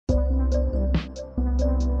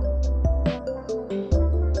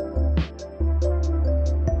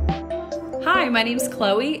my name's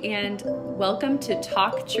Chloe, and welcome to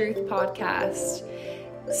Talk Truth Podcast.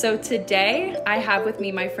 So today I have with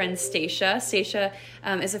me my friend Stacia. Stacia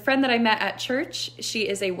is a friend that I met at church. She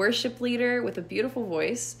is a worship leader with a beautiful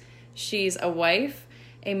voice. She's a wife,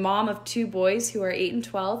 a mom of 2 boys who are 8 and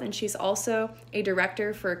 12, and she's also a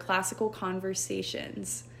director for Classical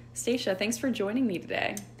Conversations. Stacia, thanks for joining me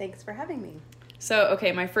today. Thanks for having me. So,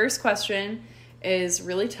 okay, my first question is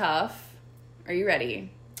really tough. Are you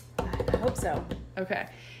ready? I hope so. Okay.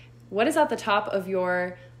 What is at the top of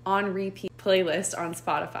your on repeat playlist on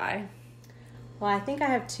Spotify? Well, I think I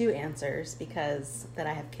have 2 answers because that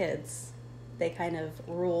I have kids. They kind of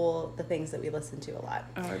rule the things that we listen to a lot.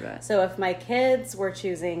 Oh, I bet. So if my kids were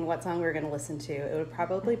choosing what song we were going to listen to, it would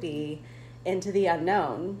probably be Into the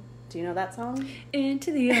Unknown. Do you know that song?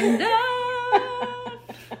 Into the Unknown.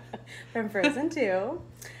 From Frozen 2.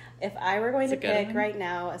 If I were going to pick one. right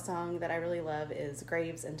now, a song that I really love is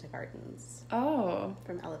Graves into Gardens. Oh.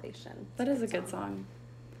 From Elevation. That is a good song.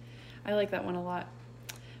 I like that one a lot.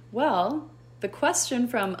 Well, the question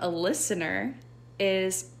from a listener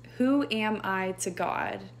is, who am I to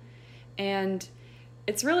God? And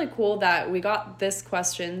it's really cool that we got this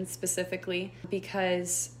question specifically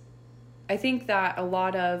because I think that a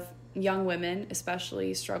lot of young women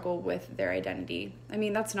especially struggle with their identity. I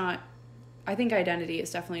mean, I think identity is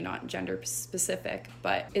definitely not gender specific,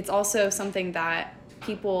 but it's also something that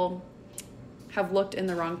people have looked in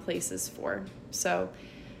the wrong places for. So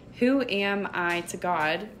who am I to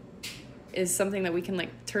God is something that we can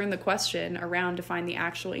turn the question around to find the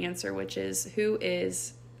actual answer, which is, who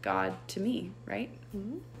is God to me, right?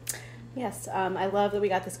 Mm-hmm. Yes, I love that we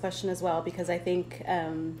got this question as well, because I think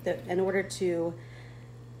that in order to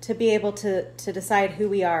be able to decide who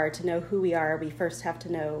we are, to know who we are, we first have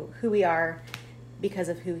to know who we are because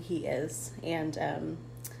of who He is. And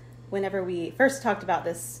whenever we first talked about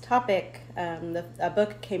this topic, a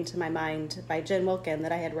book came to my mind by Jen Wilkin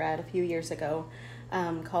that I had read a few years ago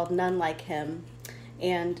called None Like Him.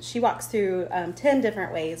 And she walks through 10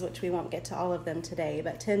 different ways, which we won't get to all of them today,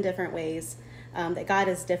 but 10 different ways that God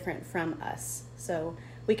is different from us. So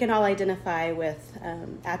we can all identify with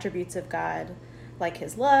attributes of God, like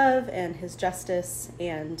His love and His justice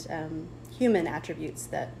and human attributes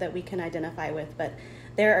that we can identify with. But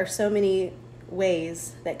there are so many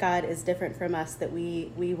ways that God is different from us that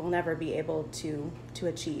we will never be able to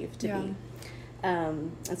achieve, to be.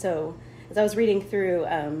 And so as I was reading through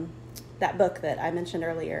that book that I mentioned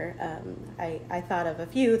earlier, I thought of a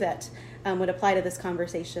few that would apply to this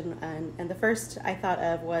conversation. And the first I thought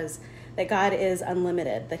of was that God is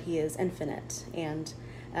unlimited, that He is infinite. And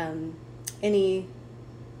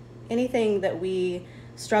anything that we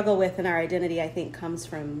struggle with in our identity, I think, comes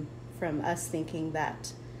from us thinking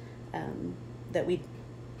that we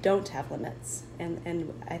don't have limits.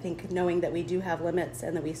 And I think knowing that we do have limits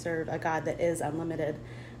and that we serve a God that is unlimited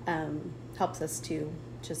helps us to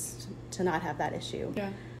not have that issue.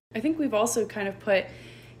 Yeah. I think we've also kind of put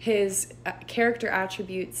His character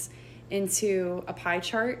attributes into a pie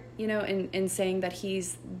chart, in saying that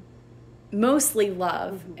He's mostly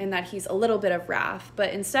love, mm-hmm. and that He's a little bit of wrath,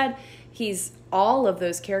 but instead He's all of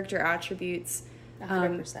those character attributes.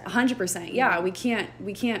 100%. 100%. Yeah, we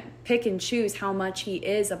can't pick and choose how much He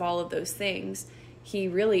is of all of those things. He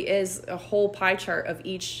really is a whole pie chart of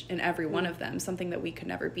each and every one of them, something that we could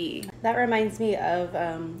never be. That reminds me of,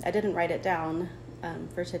 I didn't write it down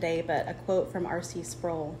for today, but a quote from R.C.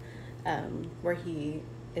 Sproul, where he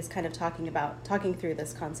is kind of talking through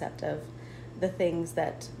this concept of the things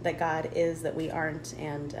that God is that we aren't,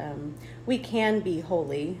 and we can be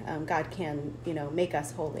holy. God can, make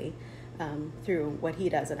us holy through what He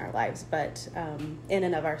does in our lives, but in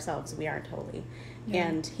and of ourselves, we aren't holy. Yeah.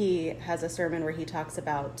 And he has a sermon where he talks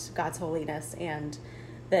about God's holiness, and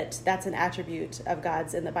that's an attribute of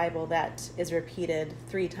God's in the Bible that is repeated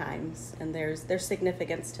 3 times, and there's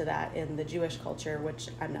significance to that in the Jewish culture, which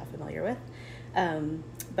I'm not familiar with.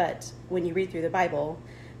 But when you read through the Bible,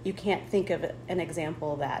 you can't think of an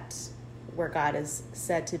example where God is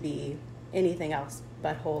said to be anything else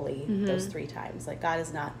but holy, mm-hmm. those 3 times. Like, God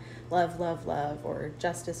is not love, love, love, or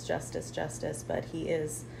justice, justice, justice, but He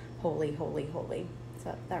is holy, holy, holy.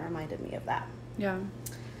 So that reminded me of that. Yeah.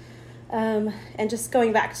 And just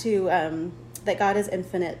going back to that God is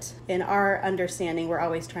infinite. In our understanding, we're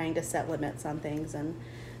always trying to set limits on things. And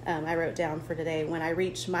I wrote down for today, when I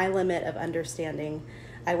reach my limit of understanding,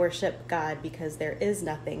 I worship God because there is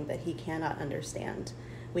nothing that He cannot understand.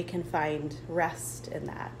 We can find rest in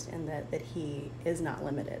that, and that He is not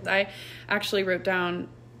limited. I actually wrote down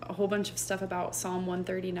a whole bunch of stuff about Psalm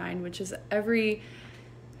 139, which is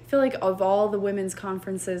feel like of all the women's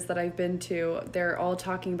conferences that I've been to, they're all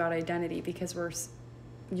talking about identity because we're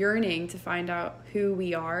yearning to find out who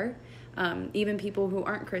we are. Even people who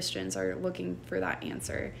aren't Christians are looking for that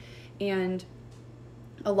answer. And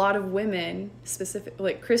a lot of women,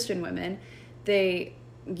 like Christian women, they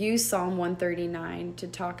use Psalm 139 to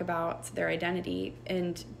talk about their identity,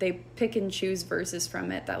 and they pick and choose verses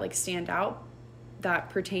from it that like stand out, that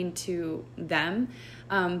pertain to them.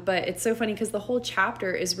 But it's so funny because the whole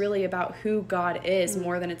chapter is really about who God is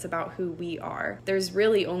more than it's about who we are. There's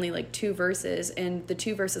really only like 2 verses, and the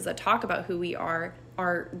 2 verses that talk about who we are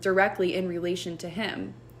directly in relation to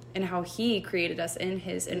him and how he created us in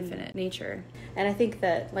his infinite nature. And I think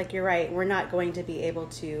that, like, you're right, we're not going to be able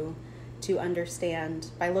to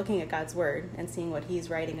understand by looking at God's word and seeing what he's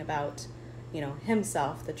writing about,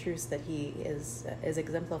 himself, the truths that he is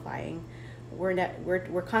exemplifying.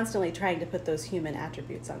 We're constantly trying to put those human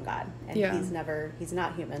attributes on God, and he's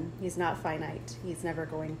not human, he's not finite, he's never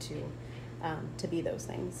going to be those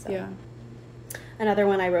things. So. Yeah. Another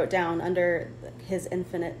one I wrote down under his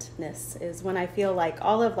infiniteness is, when I feel like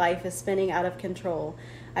all of life is spinning out of control,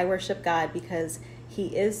 I worship God because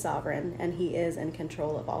he is sovereign and he is in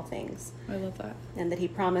control of all things. I love that. And that he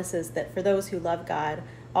promises that for those who love God,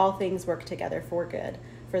 all things work together for good,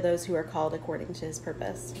 for those who are called according to his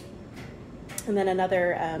purpose. And then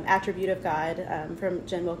another attribute of God from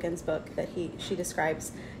Jen Wilkins' book that she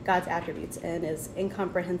describes God's attributes in is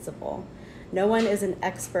incomprehensible. No one is an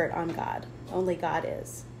expert on God. Only God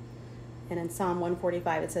is. And in Psalm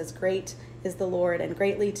 145 it says, "Great is the Lord and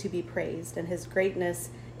greatly to be praised, and his greatness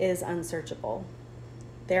is unsearchable."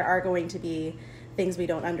 There are going to be things we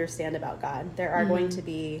don't understand about God. There are going to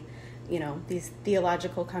be, these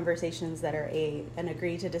theological conversations that are an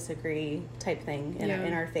agree to disagree type thing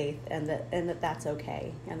in our faith, and that's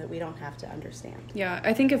okay, and that we don't have to understand. Yeah,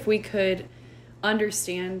 I think if we could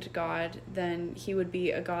understand God, then he would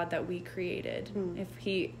be a God that we created. If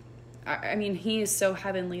he is so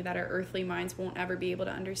heavenly that our earthly minds won't ever be able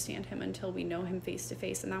to understand him until we know him face to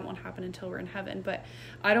face, and that won't happen until we're in heaven. But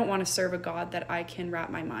I don't want to serve a God that I can wrap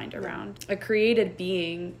my mind around. A created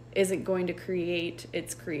being isn't going to create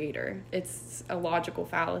its creator. It's a logical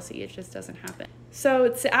fallacy. It just doesn't happen. So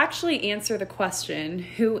to actually answer the question,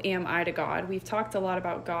 who am I to God? We've talked a lot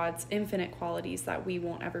about God's infinite qualities that we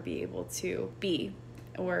won't ever be able to be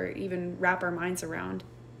or even wrap our minds around.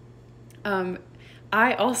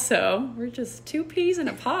 We're just 2 peas in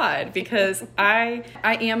a pod, because I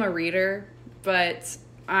am a reader, but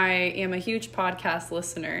I am a huge podcast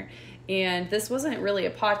listener. And this wasn't really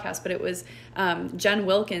a podcast, but it was Jen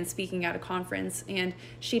Wilkins speaking at a conference. And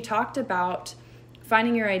she talked about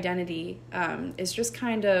finding your identity is just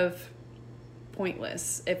kind of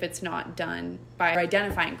pointless if it's not done by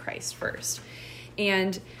identifying Christ first.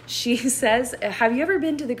 And she says, have you ever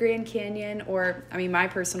been to the Grand Canyon? Or, my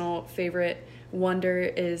personal favorite wonder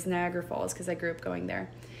is Niagara Falls, because I grew up going there.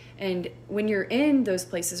 And when you're in those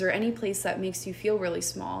places, or any place that makes you feel really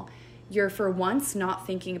small, you're for once not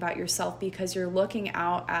thinking about yourself, because you're looking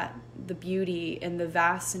out at the beauty and the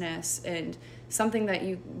vastness and something that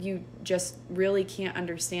you just really can't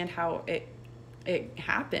understand how it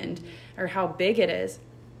happened or how big it is.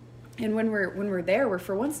 And when we're there, we're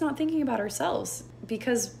for once not thinking about ourselves,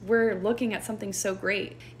 because we're looking at something so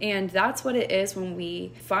great. And that's what it is when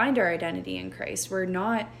we find our identity in Christ.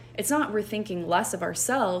 It's not we're thinking less of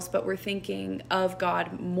ourselves, but we're thinking of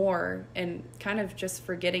God more, and kind of just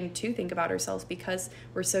forgetting to think about ourselves because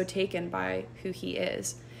we're so taken by who he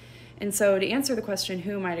is. And so to answer the question,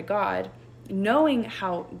 who am I to God? Knowing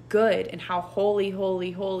how good and how holy,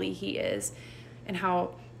 holy, holy he is, and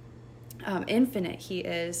how infinite he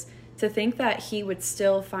is, to think that he would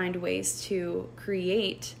still find ways to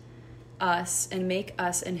create us and make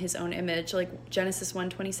us in his own image. Like Genesis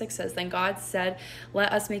 1:26 says, "Then God said,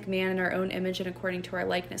 let us make man in our own image and according to our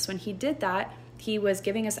likeness." When he did that, he was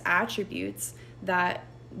giving us attributes that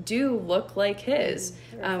do look like his.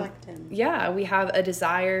 Reflect him. Yeah, we have a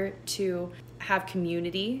desire to have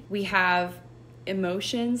community. We have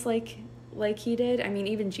emotions like he did.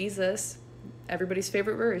 Even Jesus, everybody's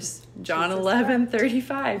favorite verse, John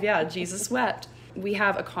 11:35. Yeah, Jesus wept. We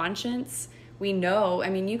have a conscience. We know,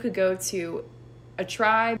 you could go to a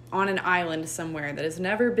tribe on an island somewhere that has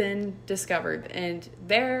never been discovered, and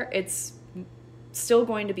there it's still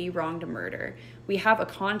going to be wrong to murder. We have a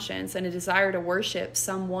conscience and a desire to worship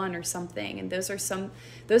someone or something, and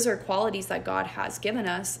those are qualities that God has given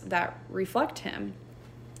us that reflect him.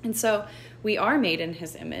 And so we are made in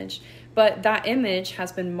his image, but that image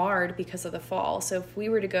has been marred because of the fall. So if we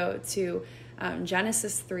were to go to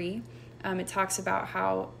Genesis 3, it talks about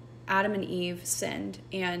how Adam and Eve sinned,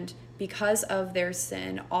 and because of their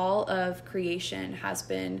sin, all of creation has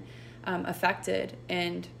been affected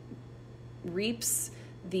and reaps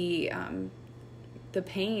the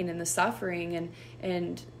pain and the suffering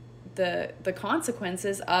and the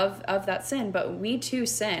consequences of that sin. But we too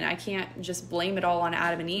sin. I can't just blame it all on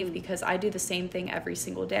Adam and Eve, because I do the same thing every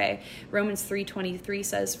single day. Romans 3:23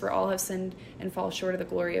 says, "For all have sinned and fall short of the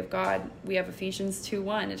glory of God." We have Ephesians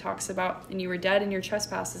 2:1. It talks about, "And you were dead in your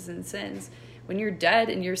trespasses and sins." When you're dead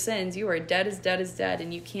in your sins, you are dead as dead,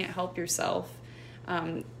 and you can't help yourself.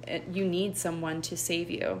 You need someone to save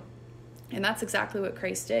you. And that's exactly what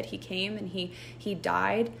Christ did. He came and he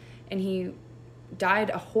died, and he died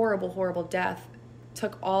a horrible, horrible death,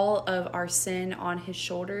 took all of our sin on his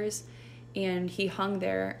shoulders, and he hung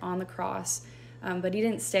there on the cross. But he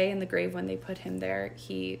didn't stay in the grave when they put him there.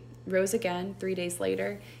 He rose again 3 days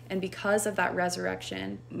later, and because of that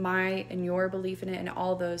resurrection, my and your belief in it, and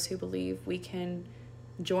all those who believe, we can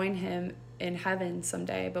join him in heaven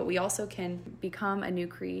someday. But we also can become a new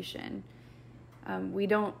creation. We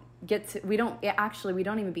don't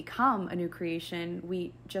even become a new creation.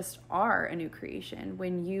 We just are a new creation.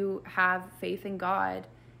 When you have faith in God,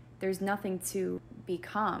 there's nothing to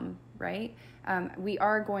become, right?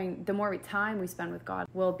 The more time we spend with God,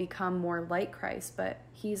 we'll become more like Christ, but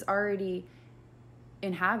he's already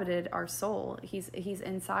inhabited our soul. He's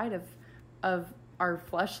inside of our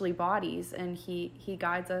fleshly bodies, and he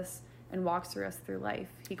guides us and walks through us through life.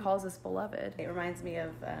 He calls us beloved. It reminds me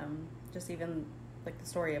of just even like the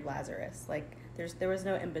story of Lazarus. Like there was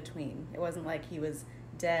no in between. It wasn't like he was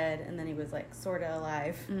dead and then he was like sort of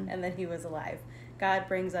alive and then he was alive. God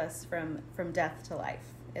brings us from death to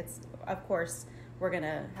life. It's, of course, we're going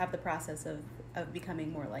to have the process of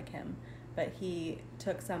becoming more like him, but he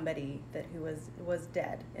took somebody who was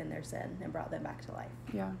dead in their sin and brought them back to life.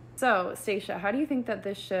 Yeah. So, Stacia, how do you think that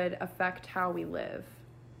this should affect how we live,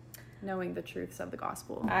 knowing the truths of the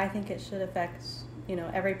gospel? I think it should affect,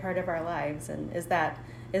 every part of our lives. And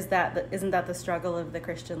isn't that the struggle of the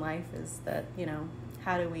Christian life? Is that,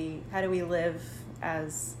 how do we live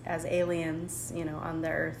as aliens, on the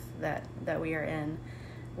earth that we are in?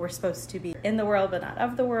 We're supposed to be in the world, but not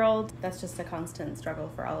of the world. That's just a constant struggle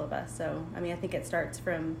for all of us. So, I think it starts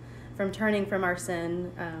from turning from our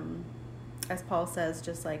sin, as Paul says,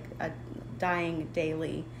 just like dying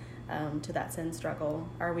daily to that sin struggle.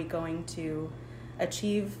 Are we going to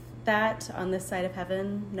achieve that on this side of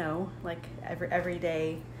heaven? No. Like every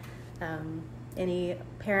day, any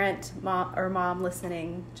parent, mom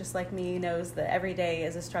listening, just like me, knows that every day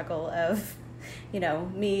is a struggle of,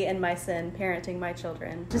 me and my sin, parenting my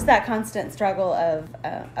children. Just that constant struggle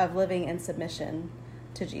of living in submission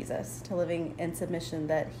to Jesus, to living in submission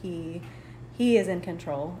that He is in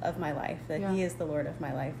control of my life, that He is the Lord of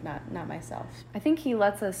my life, not myself. I think He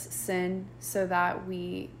lets us sin so that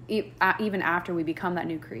we, even after we become that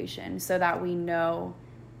new creation, so that we know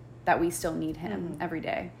that we still need Him every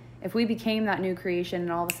day. If we became that new creation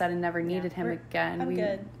and all of a sudden never needed Him again, I'm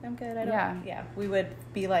good. We would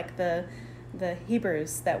be like the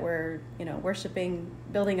Hebrews that were, worshiping,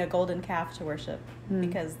 building a golden calf to worship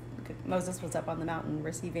because Moses was up on the mountain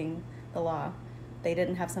receiving the law. They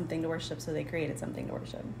didn't have something to worship, so they created something to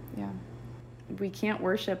worship. Yeah. We can't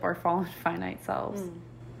worship our fallen, finite selves.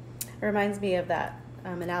 It reminds me of that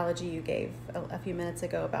analogy you gave a few minutes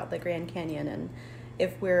ago about the Grand Canyon. And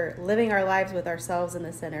if we're living our lives with ourselves in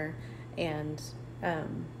the center and,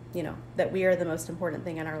 that we are the most important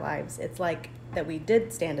thing in our lives, it's like that we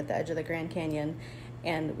did stand at the edge of the Grand Canyon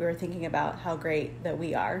and we were thinking about how great that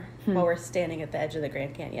we are while we're standing at the edge of the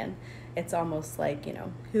Grand Canyon. It's almost like,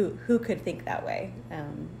 who could think that way?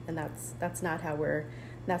 And that's not how we're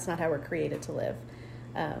created to live.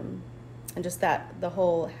 And just that the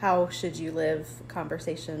whole "how should you live"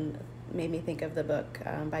 conversation made me think of the book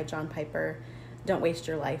by John Piper, "Don't Waste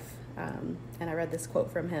Your Life." And I read this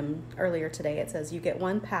quote from him earlier today. It says, "You get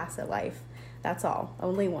one pass at life. That's all,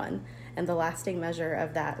 only one. And the lasting measure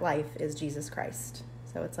of that life is Jesus Christ."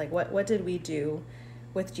 So it's like, what did we do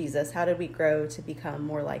with Jesus? How did we grow to become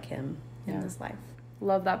more like Him in this life?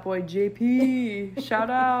 Love that boy, JP. Shout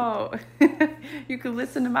out. You could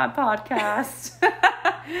listen to my podcast.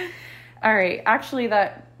 All right. Actually,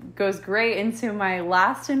 that goes great into my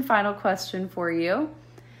last and final question for you.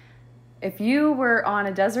 If you were on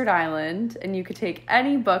a desert island and you could take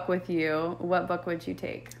any book with you, what book would you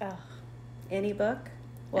take? Any book?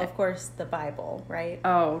 Well, of course, the Bible, right?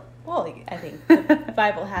 Oh. Well, I think the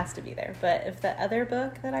Bible has to be there. But if the other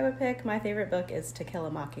book that I would pick, my favorite book is To Kill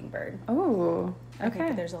a Mockingbird. Oh, okay. I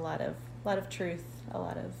think there's a lot of lot of truth, a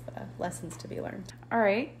lot of lessons to be learned. All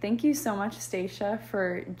right. Thank you so much, Stacia,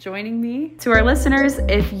 for joining me. To our listeners,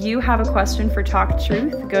 if you have a question for Talk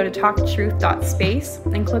Truth, go to talktruth.space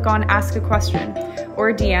and click on Ask a Question,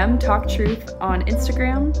 or DM Talk Truth on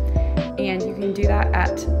Instagram, and you can do that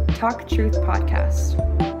at Talk Truth Podcast.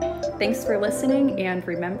 Thanks for listening, and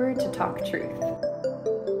remember to talk truth.